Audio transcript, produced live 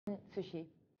Sushi.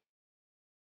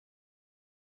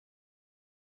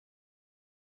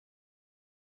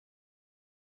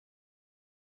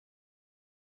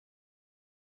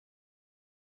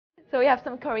 So we have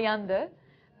some coriander,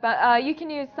 but you can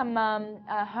use some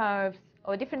herbs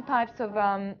or different types of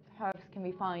herbs can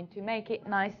be fine to make it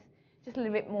nice, just a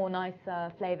little bit more nice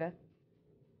flavor.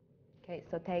 Okay,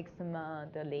 so take some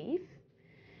the leaf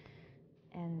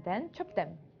and then chop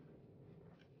them.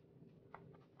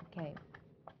 Okay.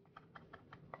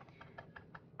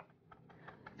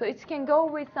 So it can go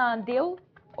with dill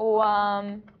or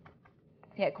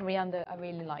yeah, coriander I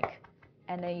really like,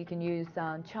 and then you can use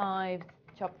chives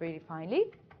chopped really finely,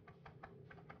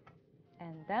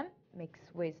 and then mix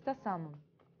with the salmon.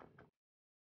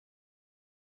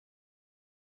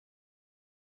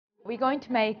 We're going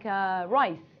to make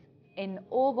rice in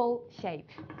oval shape.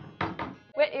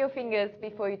 Wet your fingers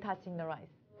before you're touching the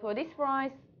rice. For this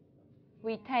rice,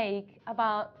 we take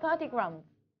about 30 grams,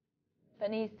 but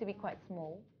it needs to be quite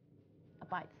small, a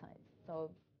bite size.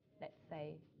 So let's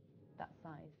say that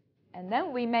size. And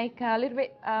then we make a little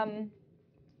bit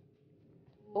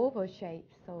oval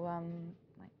shape, so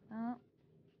like that.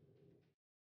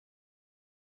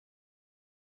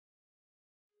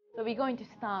 So we're going to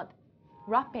start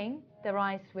wrapping the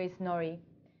rice with nori.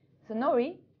 So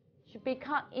nori should be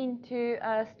cut into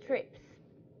strips.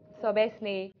 So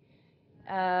basically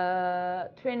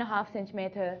 3.5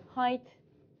 centimeter height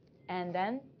and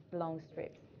then long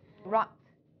strips. Wrap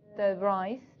the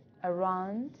rice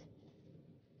around,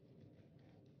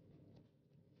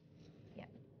 yeah,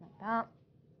 like that.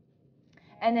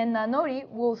 And then nori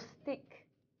will stick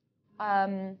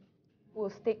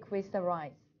with the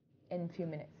rice in a few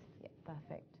minutes. Yeah,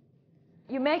 perfect.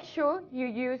 You make sure you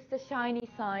use the shiny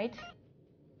side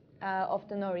of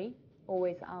the nori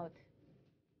always out.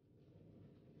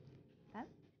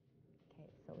 Okay,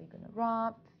 so we're gonna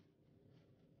wrap.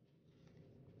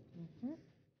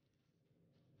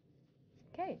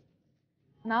 Okay,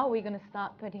 now we're gonna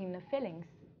start putting the fillings.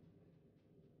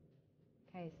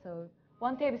 Okay, so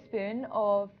 1 tablespoon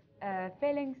of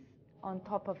fillings on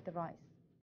top of the rice.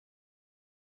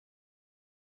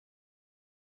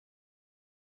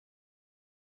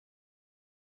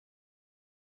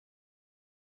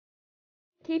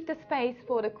 Keep the space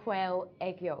for the quail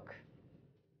egg yolk.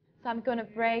 So I'm going to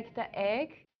break the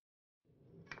egg.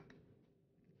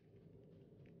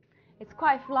 It's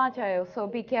quite fragile, so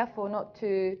be careful not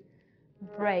to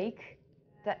break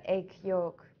the egg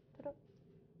yolk.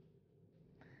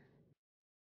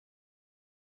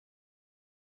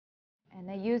 And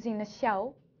then using the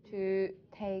shell to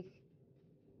take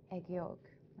egg yolk,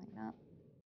 like that.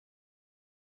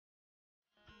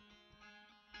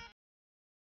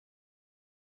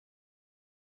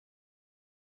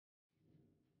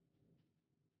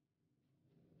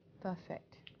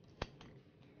 Perfect.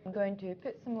 I'm going to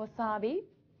put some wasabi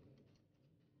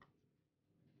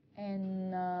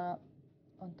and on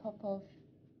top of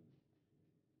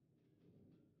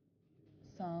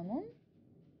salmon.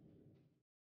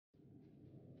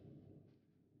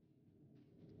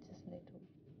 Just a little.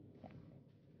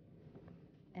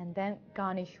 Yeah. And then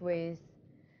garnish with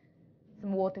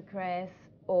some watercress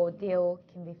or dill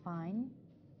can be fine.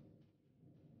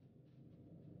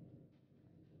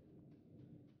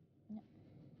 Yeah.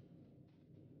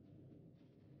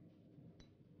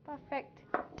 Perfect.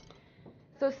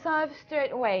 So serve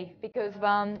straight away because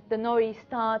the nori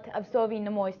start absorbing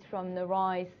the moisture from the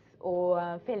rice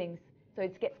or fillings, so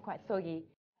it gets quite soggy.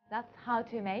 That's how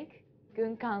to make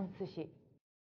gunkan sushi.